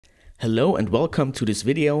Hello and welcome to this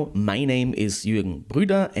video. My name is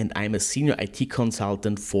Jürgen and I'm a senior IT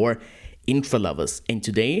consultant for Infralovers. And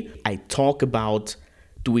today I talk about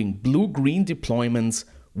doing blue-green deployments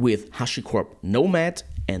with HashiCorp Nomad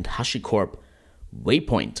and HashiCorp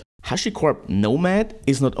Waypoint. HashiCorp Nomad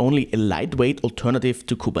is not only a lightweight alternative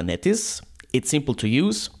to Kubernetes, it's simple to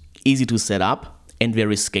use, easy to set up, and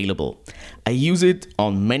very scalable. I use it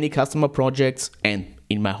on many customer projects and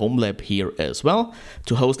in my home lab here as well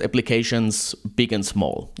to host applications big and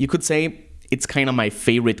small. You could say it's kind of my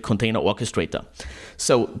favorite container orchestrator.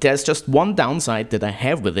 So there's just one downside that I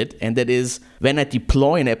have with it, and that is when I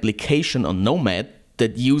deploy an application on Nomad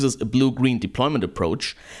that uses a blue-green deployment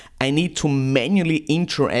approach, I need to manually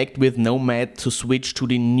interact with Nomad to switch to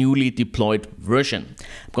the newly deployed version.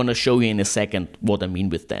 I'm gonna show you in a second what I mean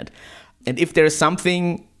with that. And if there's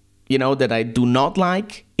something that I do not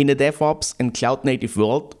like in a DevOps and cloud native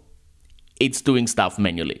world, it's doing stuff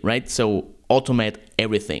manually, right? So automate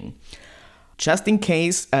everything. Just in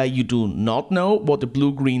case you do not know what a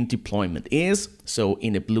blue-green deployment is. So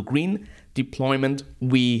in a blue-green deployment,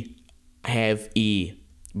 we have a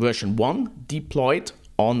version 1 deployed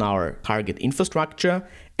on our target infrastructure.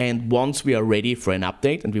 And once we are ready for an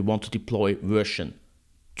update and we want to deploy version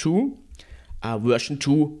 2, version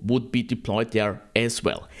 2 would be deployed there as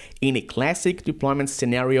well. In a classic deployment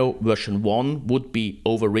scenario, version 1 would be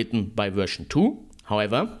overwritten by version 2.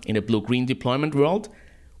 However, in a blue-green deployment world,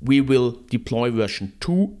 we will deploy version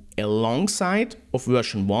 2 alongside of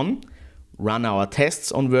version 1, run our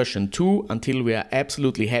tests on version 2 until we are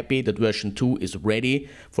absolutely happy that version 2 is ready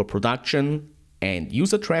for production and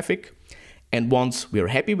user traffic. And once we are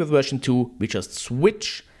happy with version 2, we just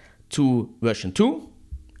switch to version 2,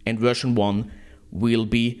 and version 1 will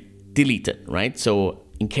be deleted, right? So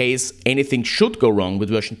in case anything should go wrong with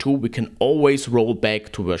version 2, we can always roll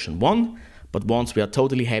back to version 1. But once we are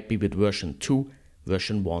totally happy with version 2,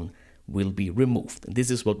 version 1 will be removed. And this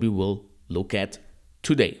is what we will look at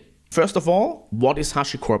today. First of all, what is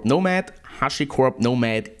HashiCorp Nomad? HashiCorp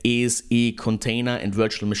Nomad is a container and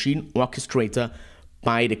virtual machine orchestrator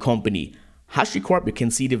by the company HashiCorp. You can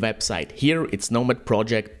see the website here. It's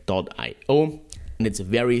nomadproject.io. And it's a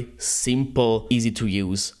very simple, easy to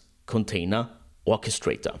use container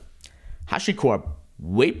orchestrator. HashiCorp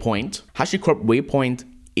Waypoint. HashiCorp Waypoint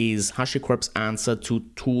is HashiCorp's answer to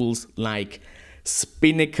tools like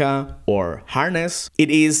Spinnaker or Harness.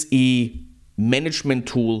 It is a management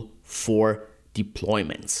tool for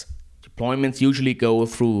deployments. Deployments usually go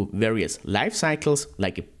through various life cycles,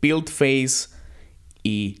 like a build phase,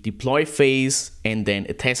 a deploy phase, and then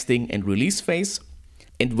a testing and release phase.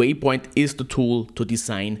 And Waypoint is the tool to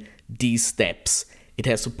design these steps. It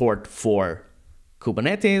has support for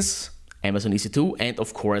Kubernetes, Amazon EC2, and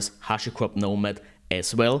of course HashiCorp Nomad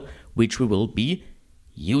as well, which we will be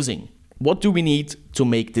using. What do we need to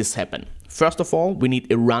make this happen? First of all, we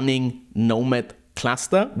need a running Nomad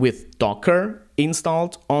cluster with Docker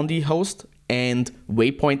installed on the host and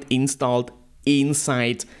Waypoint installed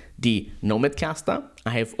inside the Nomad cluster.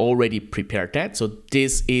 I have already prepared that. So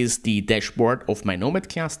this is the dashboard of my Nomad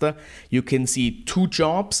cluster. You can see two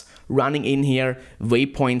jobs running in here,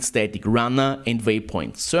 Waypoint static runner and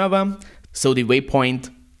Waypoint server. So the Waypoint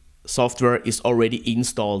software is already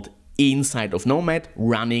installed inside of Nomad,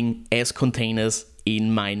 running as containers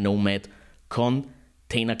in my Nomad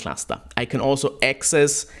container cluster. I can also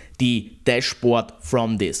access the dashboard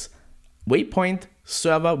from this Waypoint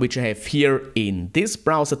server, which I have here in this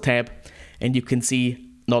browser tab. And you can see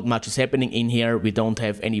not much is happening in here. We don't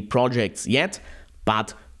have any projects yet,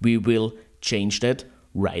 but we will change that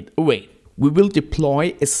right away. We will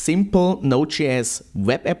deploy a simple Node.js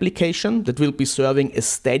web application that will be serving a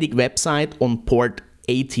static website on port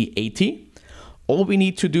 8080. All we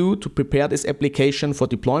need to do to prepare this application for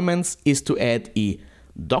deployments is to add a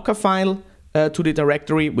Docker file to the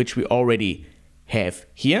directory, which we already have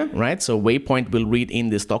here, right? So Waypoint will read in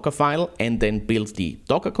this Docker file and then build the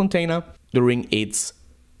Docker container during its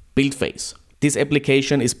build phase. This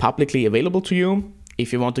application is publicly available to you.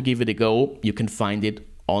 If you want to give it a go, you can find it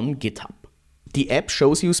on GitHub. The app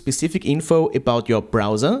shows you specific info about your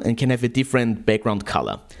browser and can have a different background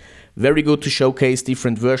color. Very good to showcase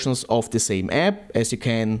different versions of the same app, as you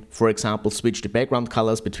can, for example, switch the background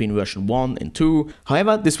colors between version 1 and 2.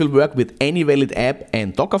 However, this will work with any valid app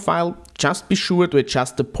and Docker file. Just be sure to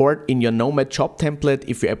adjust the port in your Nomad job template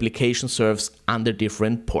if your application serves under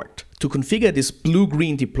different port. To configure this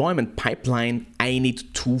blue-green deployment pipeline, I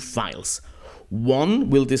need two files. One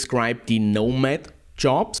will describe the Nomad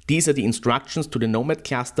jobs. These are the instructions to the Nomad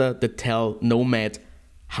cluster that tell Nomad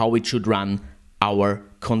how it should run our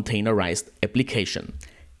containerized application.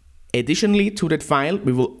 Additionally to that file,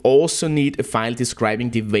 we will also need a file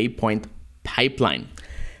describing the Waypoint pipeline.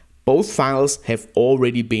 Both files have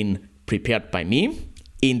already been prepared by me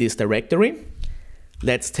in this directory.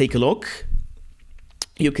 Let's take a look.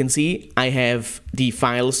 You can see I have the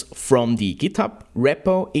files from the GitHub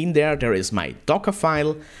repo in there. There is my Docker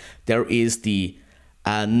file. There is the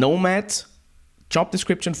Nomad job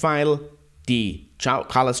description file. The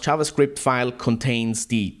Colors JavaScript file contains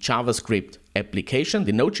the JavaScript application,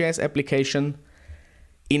 the Node.js application.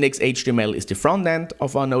 Index.html is the front end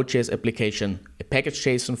of our Node.js application. A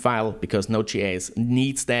package.json file, because Node.js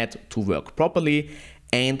needs that to work properly.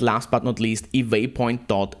 And last but not least, a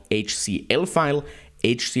waypoint.hcl file.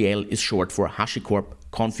 HCL is short for HashiCorp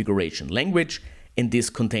Configuration Language, and this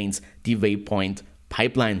contains the Waypoint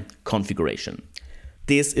pipeline configuration.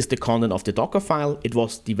 This is the content of the Docker file. It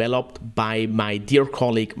was developed by my dear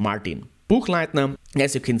colleague Martin Buchleitner.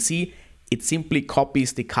 As you can see, it simply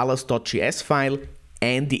copies the colors.js file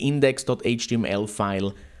and the index.html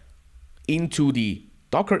file into the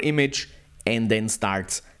Docker image and then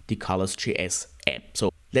starts the colors.js app.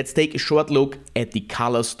 So let's take a short look at the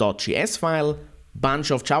colors.js file.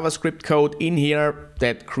 Bunch of JavaScript code in here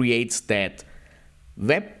that creates that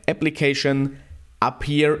web application. Up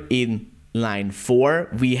here in line 4,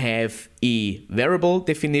 we have a variable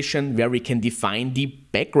definition where we can define the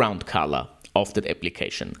background color of that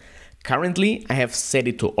application. Currently, I have set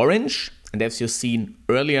it to orange, and as you've seen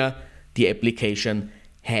earlier, the application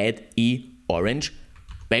had a orange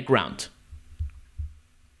background.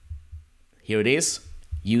 Here it is,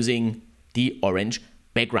 using the orange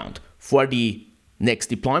background. For the next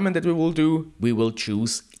deployment that we will do, we will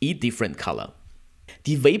choose a different color.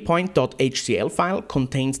 The waypoint.hcl file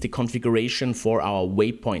contains the configuration for our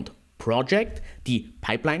Waypoint project, the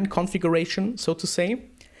pipeline configuration, so to say.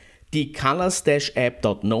 The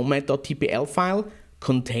colors-app.nomad.tpl file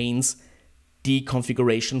contains the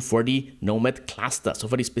configuration for the Nomad cluster, so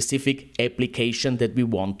for the specific application that we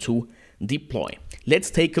want to deploy. Let's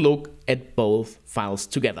take a look at both files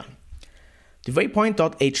together. The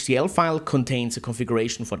waypoint.hcl file contains a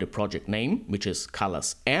configuration for the project name, which is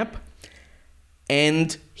colors app.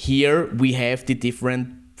 And here we have the different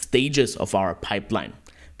stages of our pipeline.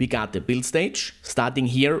 We got the build stage, starting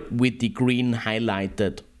here with the green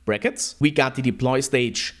highlighted brackets. We got the deploy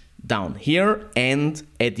stage down here, and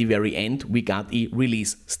at the very end, we got a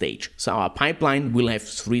release stage. So our pipeline will have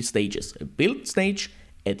 3 stages: a build stage,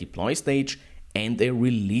 a deploy stage, and a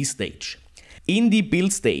release stage. In the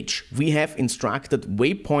build stage, we have instructed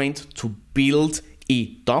Waypoint to build a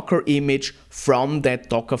Docker image from that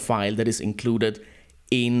Docker file that is included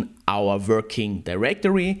in our working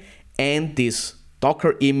directory, and this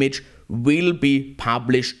Docker image will be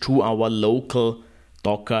published to our local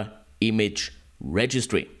Docker image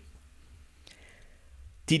registry.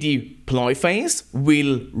 The deploy phase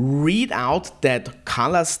will read out that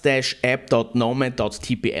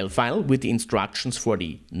colors-app.nomad.tpl file with the instructions for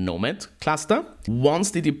the Nomad cluster.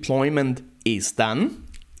 Once the deployment is done,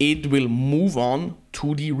 it will move on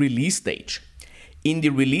to the release stage. In the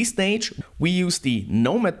release stage, we use the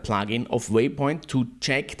Nomad plugin of Waypoint to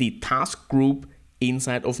check the task group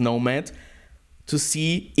inside of Nomad to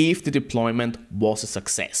see if the deployment was a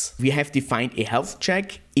success. We have defined a health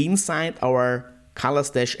check inside our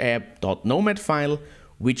colors-app.nomad file,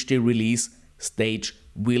 which the release stage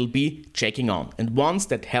will be checking on. And once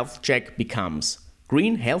that health check becomes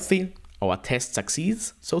green, healthy, our test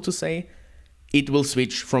succeeds, so to say, it will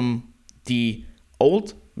switch from the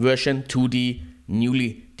old version to the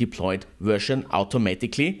newly deployed version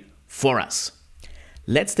automatically for us.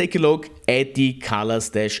 Let's take a look at the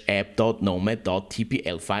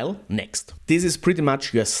colors-app.nomad.tpl file next. This is pretty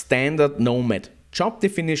much your standard Nomad job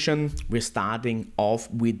definition. We're starting off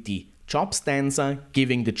with the job stanza,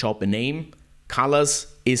 giving the job a name. Colors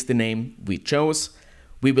is the name we chose.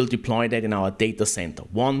 We will deploy that in our data center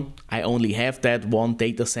 1. I only have that one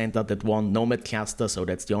data center, that one Nomad cluster, so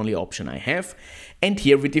that's the only option I have. And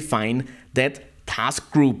here we define that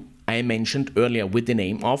task group I mentioned earlier with the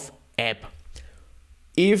name of app.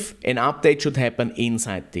 If an update should happen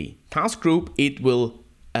inside the task group, it will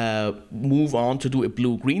move on to do a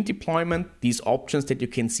blue-green deployment. These options that you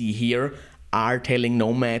can see here are telling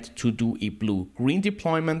Nomad to do a blue-green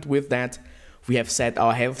deployment with that. We have set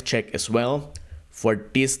our health check as well. For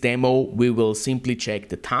this demo, we will simply check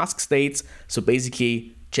the task states. So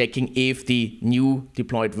basically checking if the new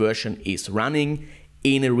deployed version is running.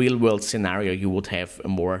 In a real-world scenario, you would have a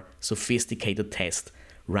more sophisticated test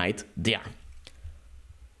right there.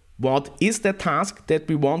 What is the task that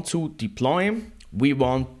we want to deploy? We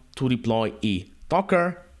want to deploy a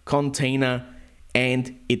Docker container,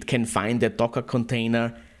 and it can find that Docker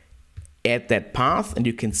container add that path, and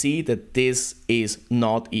you can see that this is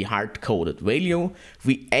not a hard-coded value.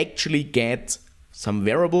 We actually get some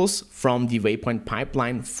variables from the Waypoint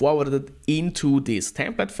pipeline forwarded into this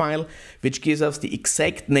template file, which gives us the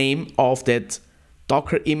exact name of that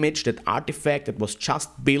Docker image, that artifact that was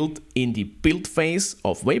just built in the build phase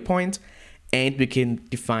of Waypoint, and we can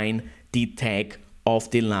define the tag of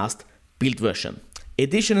the last build version.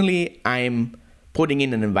 Additionally, I'm putting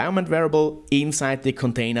in an environment variable inside the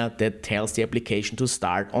container that tells the application to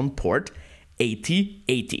start on port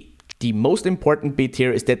 8080. The most important bit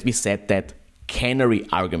here is that we set that canary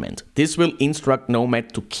argument. This will instruct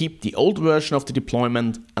Nomad to keep the old version of the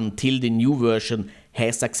deployment until the new version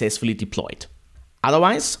has successfully deployed.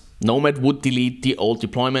 Otherwise, Nomad would delete the old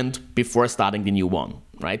deployment before starting the new one,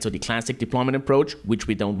 right? So the classic deployment approach, which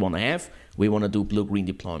we don't want to have, we want to do blue-green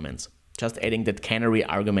deployments. Just adding that canary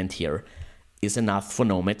argument here is enough for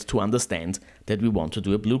Nomad to understand that we want to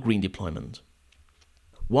do a blue-green deployment.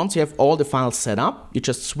 Once you have all the files set up, you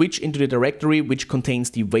just switch into the directory which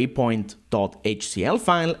contains the waypoint.hcl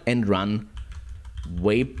file and run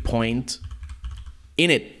waypoint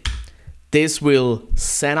init. This will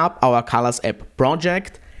set up our Colors app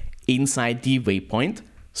project inside the Waypoint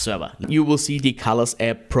server. You will see the Colors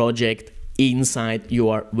app project inside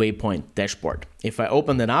your Waypoint dashboard. If I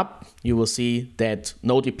open that up, you will see that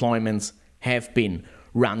no deployments have been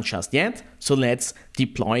run just yet. So let's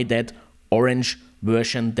deploy that orange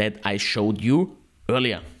version that I showed you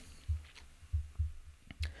earlier.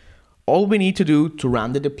 All we need to do to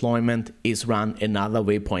run the deployment is run another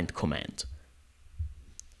Waypoint command.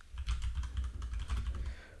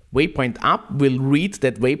 Waypoint up will read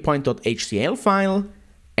that waypoint.hcl file,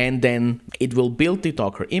 and then it will build the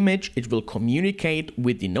Docker image, it will communicate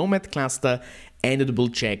with the Nomad cluster, and it will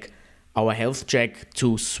check our health check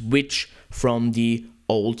to switch from the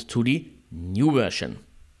old to the new version.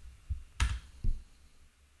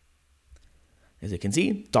 As you can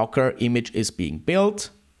see, Docker image is being built,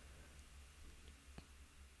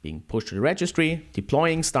 being pushed to the registry,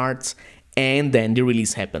 deploying starts, and then the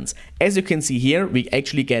release happens. As you can see here, we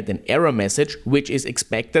actually get an error message, which is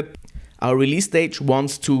expected. Our release stage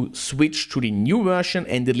wants to switch to the new version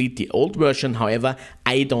and delete the old version. However,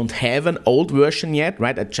 I don't have an old version yet,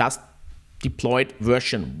 right? I just deployed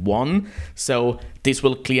version 1. So this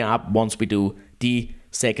will clear up once we do the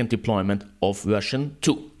second deployment of version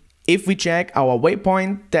 2. If we check our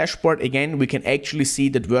Waypoint dashboard again, we can actually see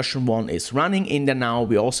that version 1 is running in there now.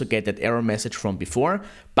 We also get that error message from before,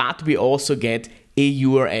 but we also get a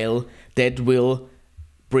URL that will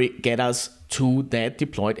get us to that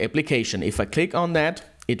deployed application. If I click on that,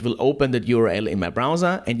 it will open that URL in my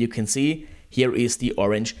browser, and you can see here is the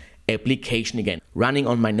orange application again, running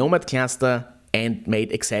on my Nomad cluster and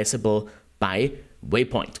made accessible by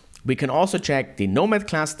Waypoint. We can also check the Nomad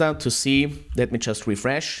cluster to see, let me just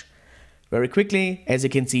refresh very quickly. As you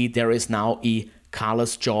can see, there is now a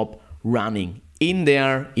Colors job running in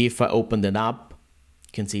there. If I open that up,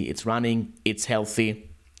 you can see it's running, it's healthy,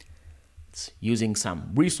 it's using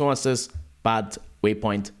some resources, but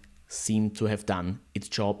Waypoint seemed to have done its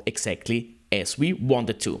job exactly as we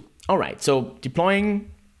wanted to. All right, so deploying,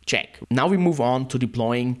 check. Now we move on to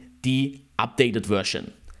deploying the updated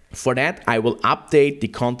version. For that, I will update the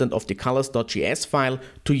content of the colors.js file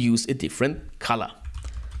to use a different color.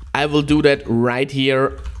 I will do that right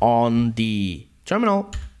here on the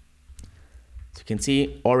terminal. As you can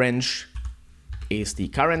see, orange is the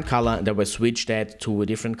current color, and I will switch that to a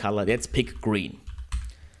different color. Let's pick green.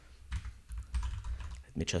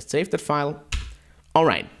 Let me just save that file. All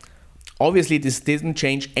right. Obviously, this didn't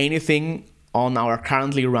change anything on our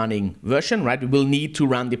currently running version, right? We will need to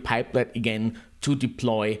run the pipeline again to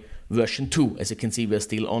deploy version 2. As you can see, we're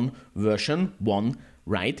still on version 1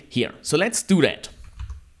 right here. So let's do that.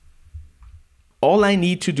 All I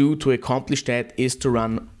need to do to accomplish that is to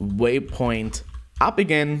run Waypoint up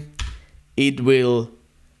again. It will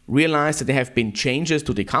realize that there have been changes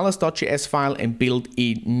to the colors.js file and build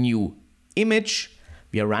a new image.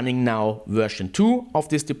 We are running now version 2 of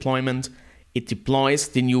this deployment. It deploys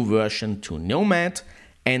the new version to Nomad.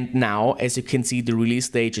 And now, as you can see, the release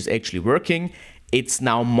stage is actually working. It's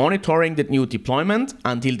now monitoring the new deployment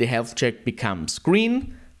until the health check becomes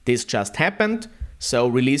green. This just happened. So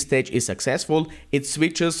release stage is successful. It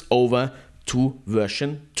switches over to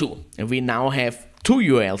version 2. And we now have two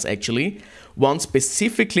URLs actually. One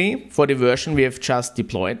specifically for the version we have just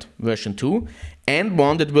deployed, version 2, and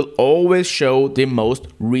one that will always show the most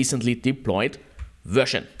recently deployed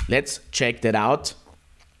version. Let's check that out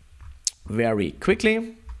very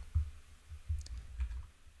quickly.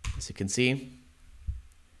 As you can see,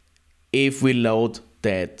 if we load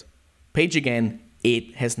that page again,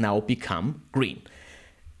 it has now become green.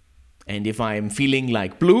 And if I'm feeling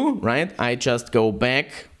like blue, right, I just go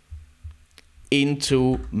back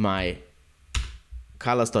into my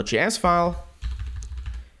colors.js file,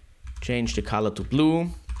 change the color to blue,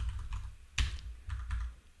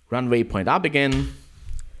 run Waypoint up again,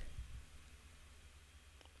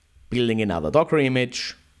 building another Docker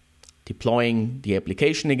image, deploying the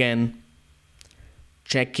application again,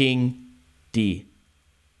 checking the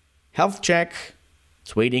health check.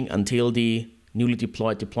 It's waiting until the newly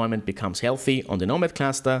deployed deployment becomes healthy on the Nomad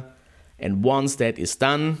cluster. And once that is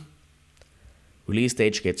done, release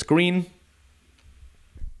stage gets green.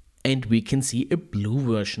 And we can see a blue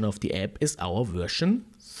version of the app is our version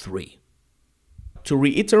 3. To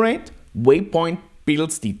reiterate, Waypoint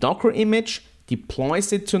builds the Docker image,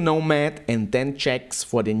 deploys it to Nomad, and then checks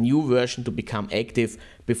for the new version to become active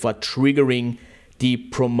before triggering the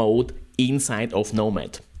promote inside of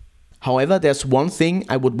Nomad. However, there's one thing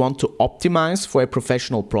I would want to optimize for a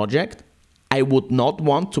professional project. I would not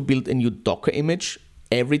want to build a new Docker image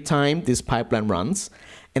every time this pipeline runs.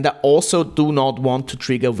 And I also do not want to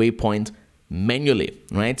trigger Waypoint manually,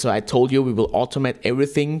 right? So I told you we will automate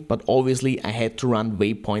everything, but obviously I had to run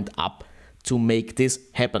Waypoint up to make this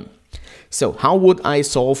happen. So how would I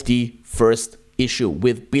solve the first issue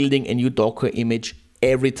with building a new Docker image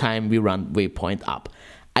every time we run Waypoint up?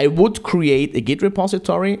 I would create a Git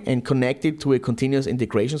repository and connect it to a continuous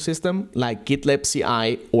integration system like GitLab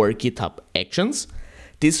CI or GitHub Actions.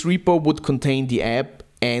 This repo would contain the app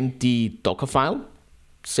and the Docker file,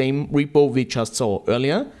 same repo we just saw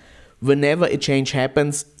earlier. Whenever a change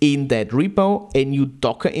happens in that repo, a new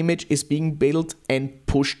Docker image is being built and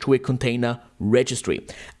pushed to a container registry.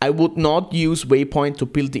 I would not use Waypoint to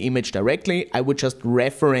build the image directly. I would just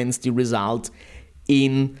reference the result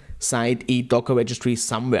inside a Docker registry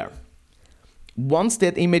somewhere. Once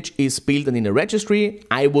that image is built and in a registry,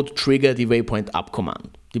 I would trigger the Waypoint up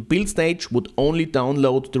command. The build stage would only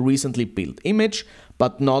download the recently built image,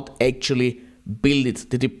 but not actually build it.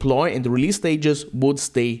 The deploy and the release stages would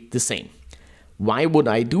stay the same. Why would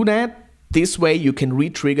I do that? This way you can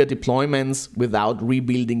re-trigger deployments without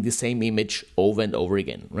rebuilding the same image over and over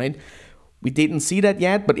again, right? We didn't see that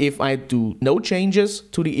yet, but if I do no changes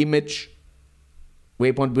to the image,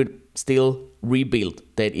 Waypoint will still rebuild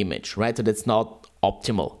that image, right? So that's not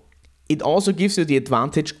optimal. It also gives you the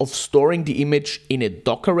advantage of storing the image in a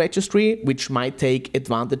Docker registry, which might take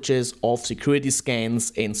advantages of security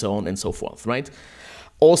scans and so on and so forth, right?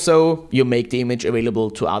 Also, you make the image available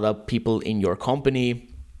to other people in your company.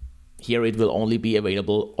 Here it will only be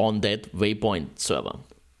available on that Waypoint server.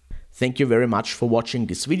 Thank you very much for watching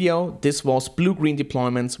this video. This was Blue-Green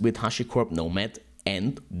Deployments with HashiCorp Nomad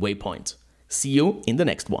and Waypoint. See you in the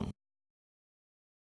next one.